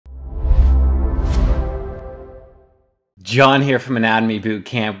John here from Anatomy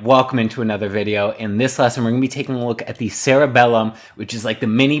Bootcamp. Welcome into another video. In this lesson, we're going to be taking a look at the cerebellum, which is like the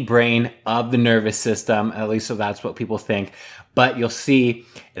mini brain of the nervous system. At least so that's what people think. But you'll see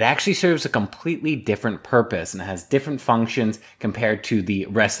it actually serves a completely different purpose and it has different functions compared to the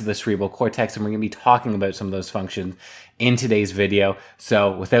rest of the cerebral cortex. And we're going to be talking about some of those functions in today's video.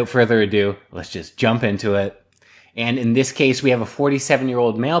 So without further ado, let's just jump into it. And in this case, we have a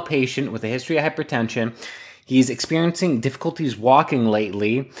 47-year-old male patient with a history of hypertension. He's experiencing difficulties walking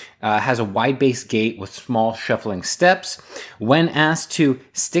lately, has a wide-based gait with small shuffling steps. When asked to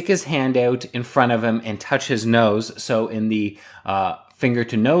stick his hand out in front of him and touch his nose, so in the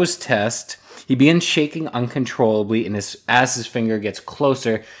finger-to-nose test, he begins shaking uncontrollably as his finger gets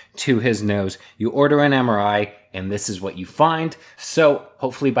closer to his nose. You order an MRI, and this is what you find. So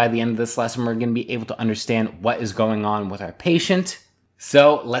hopefully by the end of this lesson, we're going to be able to understand what is going on with our patient.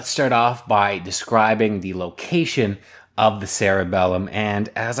 So let's start off by describing the location of the cerebellum. And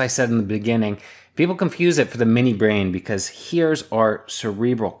as I said in the beginning, people confuse it for the mini brain because here's our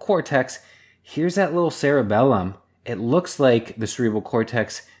cerebral cortex. Here's that little cerebellum. It looks like the cerebral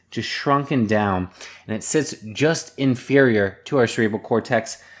cortex just shrunken down, and it sits just inferior to our cerebral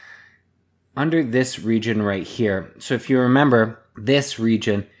cortex under this region right here. So if you remember this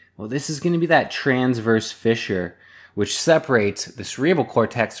region, well, this is going to be that transverse fissure which separates the cerebral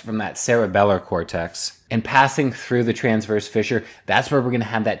cortex from that cerebellar cortex. And passing through the transverse fissure, that's where we're going to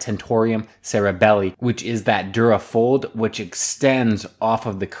have that tentorium cerebelli, which is that dura fold, which extends off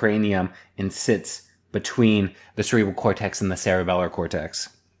of the cranium and sits between the cerebral cortex and the cerebellar cortex.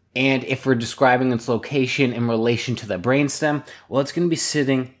 And if we're describing its location in relation to the brainstem, well, it's going to be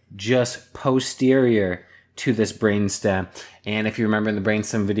sitting just posterior to this brainstem. And if you remember in the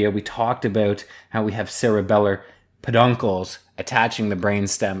brainstem video, we talked about how we have cerebellar peduncles attaching the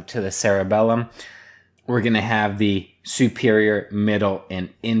brainstem to the cerebellum. We're going to have the superior, middle, and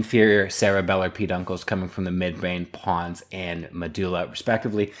inferior cerebellar peduncles coming from the midbrain, pons, and medulla,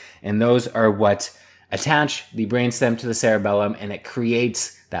 respectively. And those are what attach the brainstem to the cerebellum, and it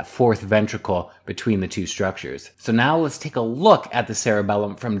creates that fourth ventricle between the two structures. So now let's take a look at the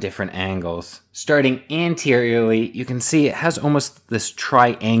cerebellum from different angles. Starting anteriorly, you can see it has almost this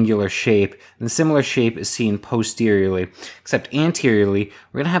triangular shape, and the similar shape is seen posteriorly, except anteriorly,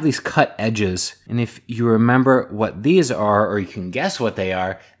 we're going to have these cut edges. And if you remember what these are, or you can guess what they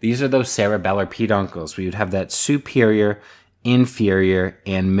are, these are those cerebellar peduncles. We would have that superior, inferior,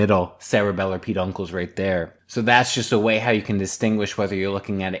 and middle cerebellar peduncles right there. So that's just a way how you can distinguish whether you're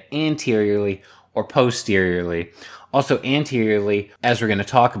looking at it anteriorly or posteriorly. Also anteriorly, as we're going to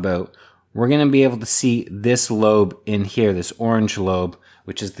talk about, we're going to be able to see this lobe in here, this orange lobe,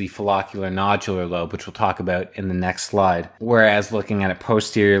 which is the flocculonodular lobe, which we'll talk about in the next slide. Whereas looking at it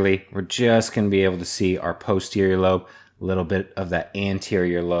posteriorly, we're just going to be able to see our posterior lobe, a little bit of that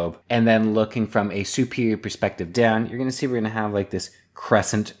anterior lobe. And then looking from a superior perspective down, you're going to see we're going to have like this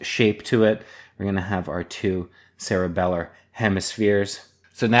crescent shape to it. We're going to have our two cerebellar hemispheres.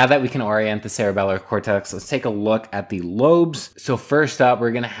 So now that we can orient the cerebellar cortex, let's take a look at the lobes. So first up, we're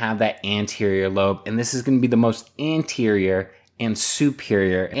going to have that anterior lobe, and this is going to be the most anterior and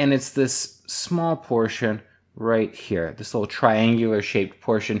superior. And it's this small portion right here, this little triangular shaped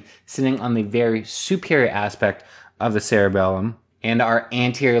portion sitting on the very superior aspect of the cerebellum. And our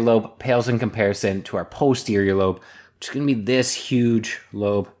anterior lobe pales in comparison to our posterior lobe, which is going to be this huge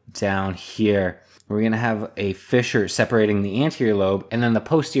lobe down here. We're going to have a fissure separating the anterior lobe, and then the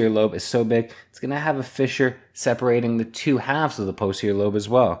posterior lobe is so big, it's going to have a fissure separating the two halves of the posterior lobe as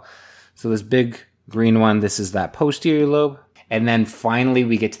well. So this big green one, this is that posterior lobe. And then finally,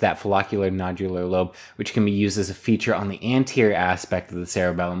 we get to that flocculonodular lobe, which can be used as a feature on the anterior aspect of the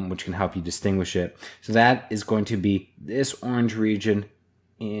cerebellum, which can help you distinguish it. So that is going to be this orange region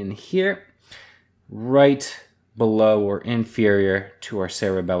in here, right below or inferior to our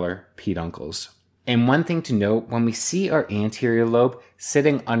cerebellar peduncles. And one thing to note, when we see our anterior lobe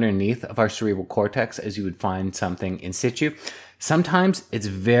sitting underneath of our cerebral cortex, as you would find something in situ, sometimes it's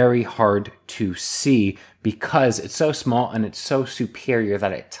very hard to see because it's so small and it's so superior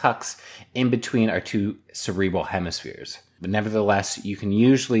that it tucks in between our two cerebral hemispheres. But nevertheless, you can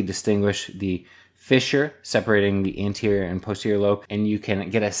usually distinguish the fissure separating the anterior and posterior lobe, and you can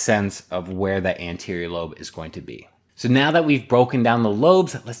get a sense of where that anterior lobe is going to be. So now that we've broken down the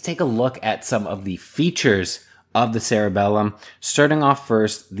lobes, let's take a look at some of the features of the cerebellum. Starting off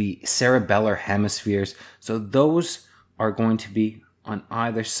first, the cerebellar hemispheres. So those are going to be on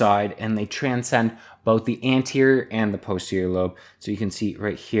either side, and they transcend both the anterior and the posterior lobe. So you can see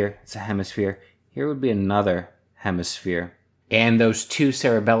right here, it's a hemisphere. Here would be another hemisphere. And those two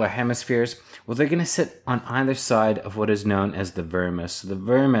cerebellar hemispheres, Well, they're going to sit on either side of what is known as the vermis. So the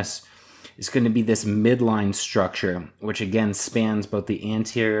vermis is going to be this midline structure, which again spans both the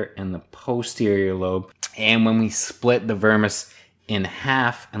anterior and the posterior lobe. And when we split the vermis in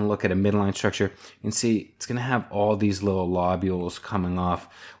half and look at a midline structure, you can see it's going to have all these little lobules coming off,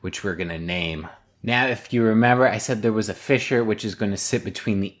 which we're going to name. Now, if you remember, I said there was a fissure which is going to sit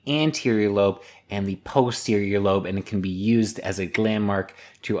between the anterior lobe and the posterior lobe, and it can be used as a landmark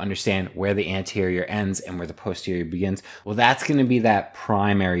to understand where the anterior ends and where the posterior begins. Well, that's going to be that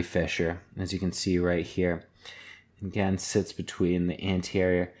primary fissure, as you can see right here. Again, sits between the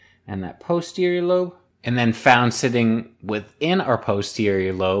anterior and that posterior lobe. And then found sitting within our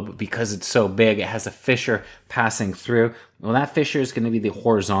posterior lobe, because it's so big, it has a fissure passing through. Well, that fissure is going to be the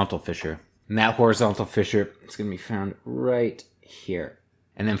horizontal fissure. And that horizontal fissure is going to be found right here.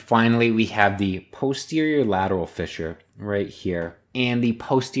 And then finally, we have the posterior lateral fissure right here. And the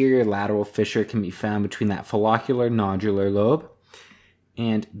posterior lateral fissure can be found between that flocculonodular lobe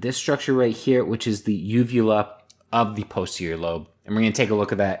and this structure right here, which is the uvula of the posterior lobe. And we're going to take a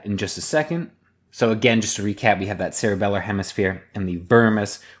look at that in just a second. So again, just to recap, we have that cerebellar hemisphere and the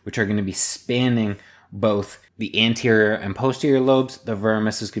vermis, which are going to be spanning both the anterior and posterior lobes. The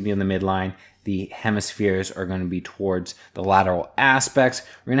vermis is going to be in the midline. The hemispheres are going to be towards the lateral aspects.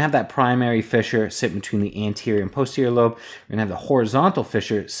 We're going to have that primary fissure sit between the anterior and posterior lobe. We're going to have the horizontal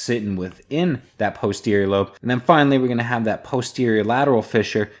fissure sitting within that posterior lobe. And then finally, we're going to have that posterior lateral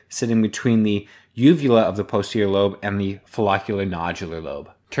fissure sitting between the uvula of the posterior lobe and the flocculonodular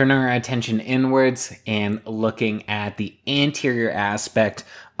lobe. Turning our attention inwards and looking at the anterior aspect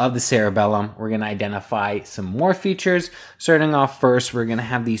of the cerebellum, we're going to identify some more features. Starting off first, we're going to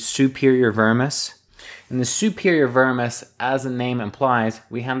have the superior vermis. In the superior vermis, as the name implies,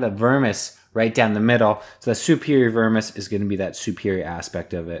 we have the vermis right down the middle. So the superior vermis is going to be that superior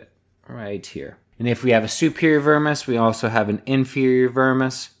aspect of it right here. And if we have a superior vermis, we also have an inferior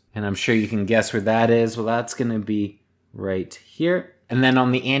vermis. And I'm sure you can guess where that is. Well, that's going to be right here. And then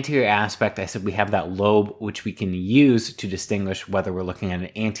on the anterior aspect, I said we have that lobe, which we can use to distinguish whether we're looking at an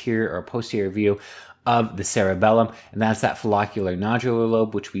anterior or posterior view of the cerebellum. And that's that flocculonodular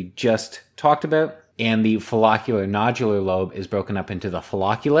lobe, which we just talked about. And the flocculonodular lobe is broken up into the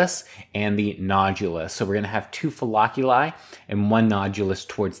flocculus and the nodulus. So we're going to have two flocculi and one nodulus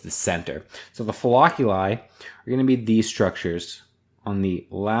towards the center. So the flocculi are going to be these structures on the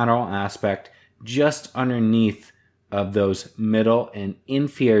lateral aspect just underneath of those middle and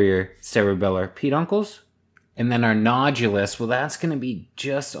inferior cerebellar peduncles. And then our nodulus, well, that's going to be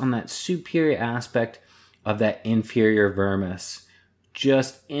just on that superior aspect of that inferior vermis,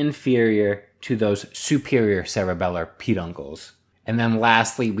 just inferior to those superior cerebellar peduncles. And then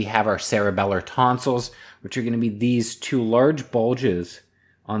lastly, we have our cerebellar tonsils, which are going to be these two large bulges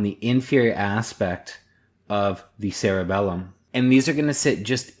on the inferior aspect of the cerebellum. And these are going to sit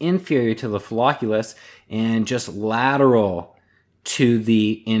just inferior to the flocculus and just lateral to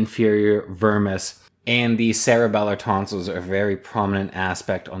the inferior vermis. And the cerebellar tonsils are a very prominent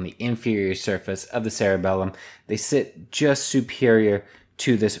aspect on the inferior surface of the cerebellum. They sit just superior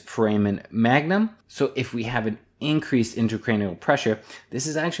to this foramen magnum. So if we have an increased intracranial pressure, this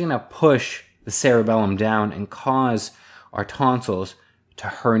is actually going to push the cerebellum down and cause our tonsils to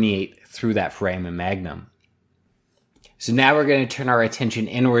herniate through that foramen magnum. So now we're going to turn our attention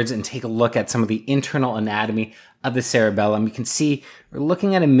inwards and take a look at some of the internal anatomy of the cerebellum. You can see we're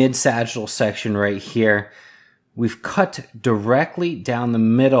looking at a mid-sagittal section right here. We've cut directly down the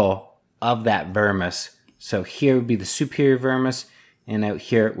middle of that vermis. So here would be the superior vermis, and out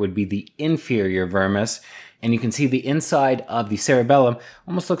here would be the inferior vermis. And you can see the inside of the cerebellum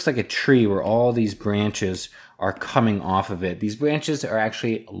almost looks like a tree where all these branches are coming off of it. These branches are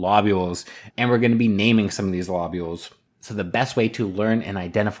actually lobules, and we're going to be naming some of these lobules. So the best way to learn and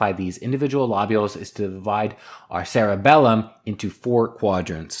identify these individual lobules is to divide our cerebellum into 4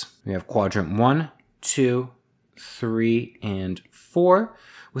 quadrants. We have quadrant 1, 2, 3, and 4.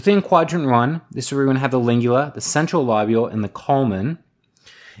 Within quadrant 1, this is where we're going to have the lingula, the central lobule, and the culmen.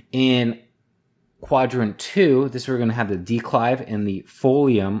 In quadrant 2, this is where we're going to have the declive and the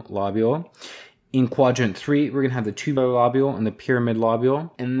folium lobule. In quadrant 3, we're going to have the tubular lobule and the pyramid lobule.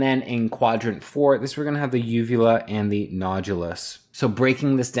 And then in quadrant 4, this we're going to have the uvula and the nodulus. So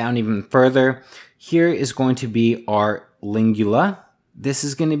breaking this down even further, here is going to be our lingula. This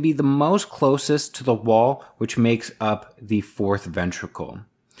is going to be the most closest to the wall, which makes up the 4th ventricle.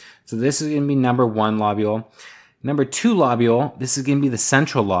 So this is going to be number 1 lobule. Number 2 lobule, this is going to be the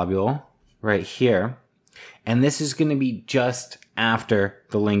central lobule right here. And this is going to be just after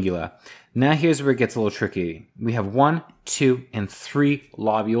the lingula. Now here's where it gets a little tricky. We have 1, 2, and 3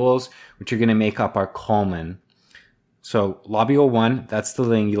 lobules, which are going to make up our culmen. So lobule 1, that's the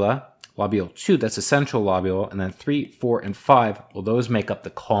lingula. Lobule 2, that's the central lobule. And then 3, 4, and 5, well, those make up the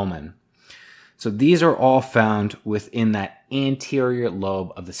culmen. So these are all found within that anterior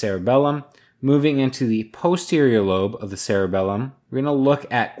lobe of the cerebellum. Moving into the posterior lobe of the cerebellum, we're going to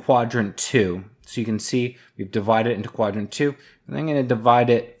look at quadrant 2. So you can see we've divided it into quadrant 2. And I'm going to divide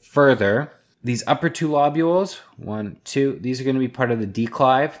it further. These upper 2 lobules, 1, 2, these are going to be part of the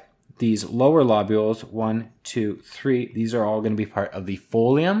declive. These lower lobules, 1, 2, 3, these are all going to be part of the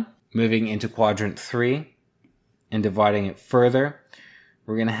folium. Moving into quadrant 3 and dividing it further,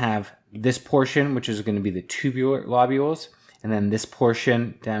 we're going to have this portion, which is going to be the tubular lobules, and then this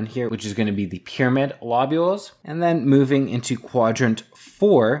portion down here, which is going to be the pyramid lobules. And then moving into quadrant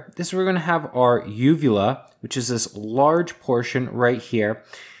 4, this is where we're going to have our uvula, which is this large portion right here,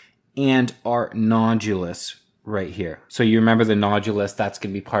 and our nodulus right here. So you remember the nodulus, that's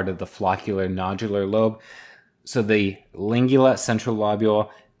going to be part of the flocculonodular lobe. So the lingula, central lobule,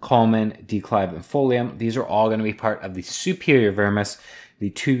 culmen, declive, and folium, these are all going to be part of the superior vermis. The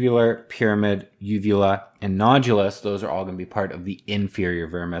tubular, pyramid, uvula, and nodulus, those are all going to be part of the inferior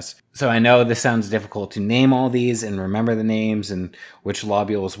vermis. So I know this sounds difficult to name all these and remember the names and which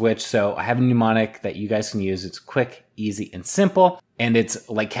lobule is which. So I have a mnemonic that you guys can use. It's quick, easy, and simple. And it's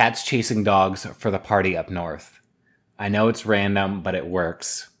like cats chasing dogs for the party up north. I know it's random, but it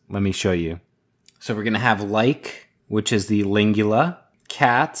works. Let me show you. So we're going to have like, which is the lingula,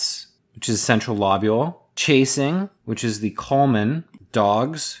 cats, which is central lobule, chasing, which is the culmen,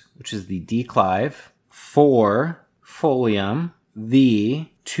 dogs, which is the declive, for, folium, the,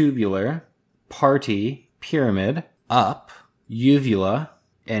 tubular, party, pyramid, up, uvula,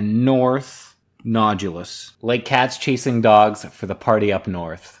 and north, nodulus. Like cats chasing dogs for the party up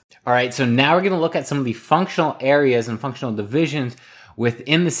north. All right, so now we're going to look at some of the functional areas and functional divisions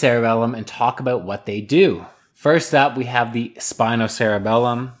within the cerebellum and talk about what they do. First up, we have the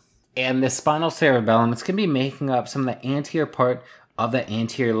spinocerebellum. And the spinocerebellum, it's going to be making up some of the anterior part of the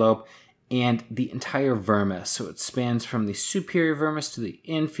anterior lobe and the entire vermis. So it spans from the superior vermis to the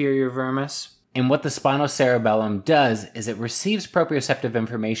inferior vermis. And what the spinocerebellum does is it receives proprioceptive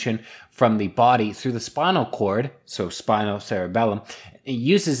information from the body through the spinal cord, so spinocerebellum. It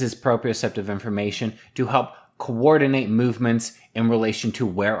uses this proprioceptive information to help coordinate movements in relation to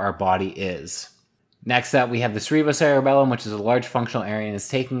where our body is. Next up, we have the cerebrocerebellum, which is a large functional area and is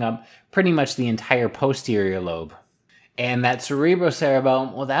taking up pretty much the entire posterior lobe. And that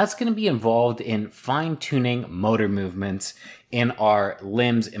cerebrocerebellum, well, that's going to be involved in fine-tuning motor movements in our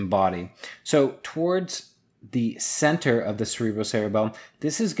limbs and body. So towards the center of the cerebrocerebellum,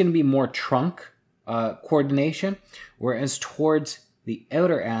 this is going to be more trunk coordination, whereas towards the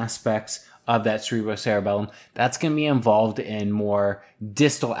outer aspects of that cerebrocerebellum, that's going to be involved in more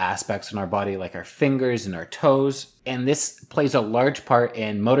distal aspects in our body, like our fingers and our toes. And this plays a large part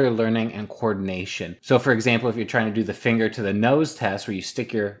in motor learning and coordination. So for example, if you're trying to do the finger to the nose test, where you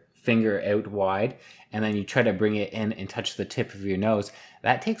stick your finger out wide and then you try to bring it in and touch the tip of your nose,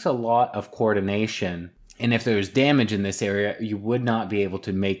 that takes a lot of coordination. And if there's damage in this area, you would not be able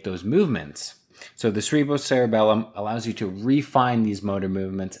to make those movements. So the cerebrocerebellum allows you to refine these motor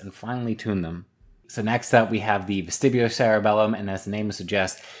movements and finely tune them. So next up, we have the vestibulocerebellum, and as the name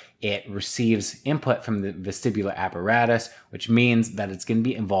suggests, it receives input from the vestibular apparatus, which means that it's going to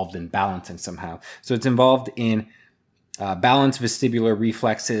be involved in balancing somehow. So it's involved in balance, vestibular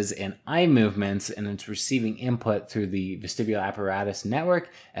reflexes, and eye movements, and it's receiving input through the vestibular apparatus network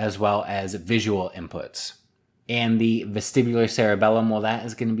as well as visual inputs. And the vestibular cerebellum, well, that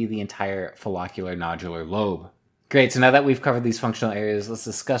is going to be the entire flocculonodular lobe. Great, so now that we've covered these functional areas, let's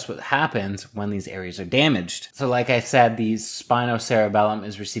discuss what happens when these areas are damaged. So like I said, the spinocerebellum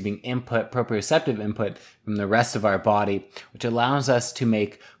is receiving input, proprioceptive input from the rest of our body, which allows us to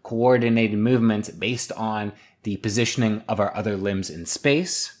make coordinated movements based on the positioning of our other limbs in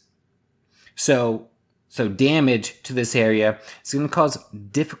space. So damage to this area is going to cause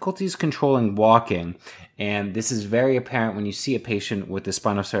difficulties controlling walking. And this is very apparent when you see a patient with the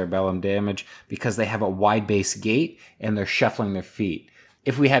spinocerebellum damage because they have a wide base gait and they're shuffling their feet.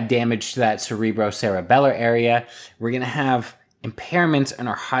 If we have damage to that cerebrocerebellar area, we're going to have impairments in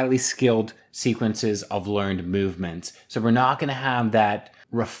our highly skilled sequences of learned movements. So we're not going to have that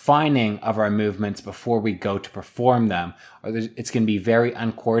refining of our movements before we go to perform them, or it's going to be very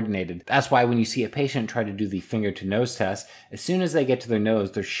uncoordinated. That's why when you see a patient try to do the finger to nose test, as soon as they get to their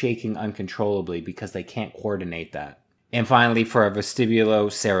nose, they're shaking uncontrollably because they can't coordinate that. And finally, for our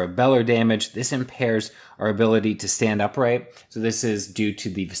vestibulocerebellar damage, this impairs our ability to stand upright. So this is due to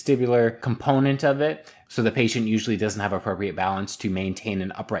the vestibular component of it. So the patient usually doesn't have appropriate balance to maintain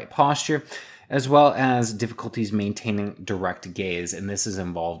an upright posture, as well as difficulties maintaining direct gaze. And this is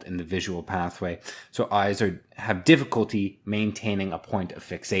involved in the visual pathway. So eyes have difficulty maintaining a point of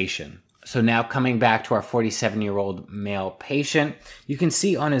fixation. So now coming back to our 47-year-old male patient, you can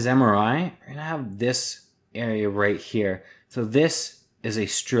see on his MRI, we're gonna have this area right here. So this is a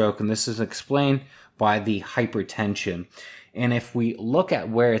stroke, and this is explained by the hypertension. And if we look at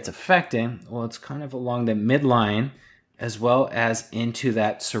where it's affecting, well, it's kind of along the midline as well as into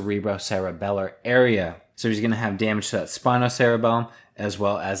that cerebrocerebellar area. So he's going to have damage to that spinocerebellum as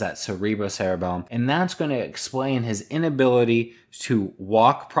well as that cerebrocerebellum. And that's going to explain his inability to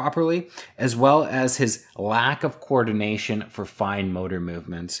walk properly, as well as his lack of coordination for fine motor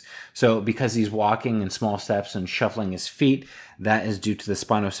movements. So because he's walking in small steps and shuffling his feet, that is due to the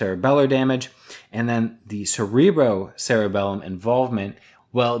spinocerebellar damage. And then the cerebrocerebellum involvement,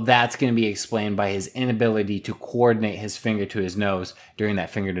 well, that's going to be explained by his inability to coordinate his finger to his nose during that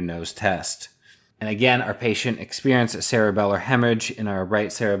finger to nose test. And again, our patient experienced a cerebellar hemorrhage in our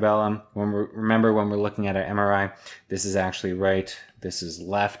right cerebellum. Remember when we're looking at our MRI, this is actually right, this is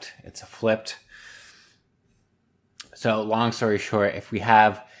left, it's flipped. So long story short, if we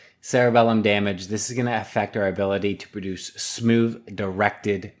have cerebellum damage, this is going to affect our ability to produce smooth,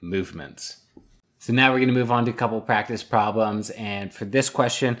 directed movements. So now we're going to move on to a couple practice problems. And for this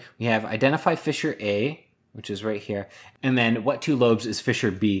question, we have identify fissure A, which is right here, and then what two lobes is fissure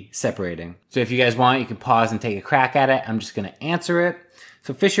B separating? So if you guys want, you can pause and take a crack at it. I'm just going to answer it.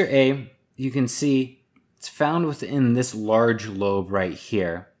 So fissure A, you can see it's found within this large lobe right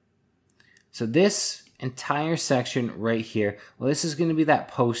here. So this entire section right here, well, this is going to be that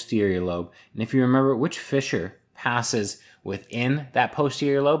posterior lobe. And if you remember which fissure passes within that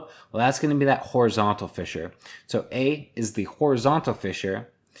posterior lobe, well, that's going to be that horizontal fissure. So A is the horizontal fissure.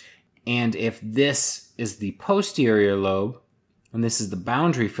 And if this is the posterior lobe, and this is the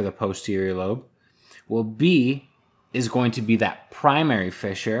boundary for the posterior lobe, well, B is going to be that primary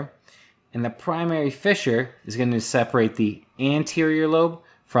fissure. And the primary fissure is going to separate the anterior lobe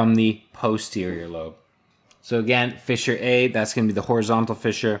from the posterior lobe. So again, fissure A, that's going to be the horizontal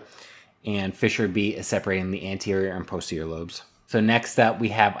fissure, and fissure B is separating the anterior and posterior lobes. So next up, we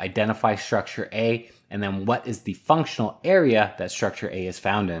have identify structure A, and then what is the functional area that structure A is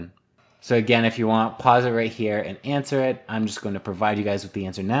found in. So again, if you want, pause it right here and answer it. I'm just going to provide you guys with the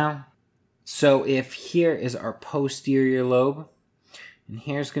answer now. So if here is our posterior lobe, and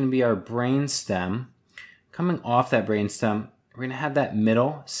here's going to be our brainstem, coming off that brainstem, we're going to have that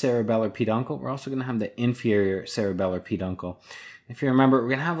middle cerebellar peduncle. We're also going to have the inferior cerebellar peduncle. If you remember, we're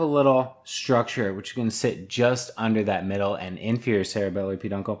going to have a little structure which is going to sit just under that middle and inferior cerebellar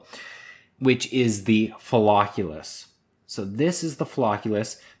peduncle, which is the flocculus. So this is the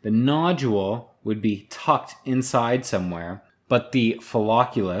flocculus. The nodule would be tucked inside somewhere, but the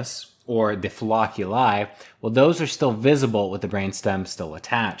flocculus, or the flocculi, well, those are still visible with the brainstem still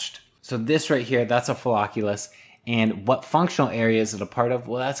attached. So this right here, that's a flocculus. And what functional area is it a part of?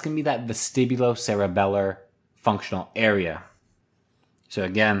 Well, that's going to be that vestibulocerebellar functional area. So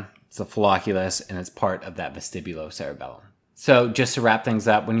again, it's a flocculus and it's part of that vestibulocerebellum. So just to wrap things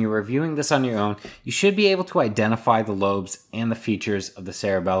up, when you're reviewing this on your own, you should be able to identify the lobes and the features of the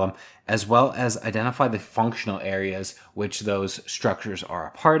cerebellum, as well as identify the functional areas which those structures are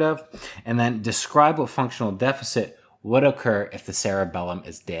a part of, and then describe what functional deficit would occur if the cerebellum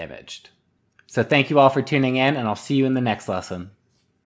is damaged. So thank you all for tuning in, and I'll see you in the next lesson.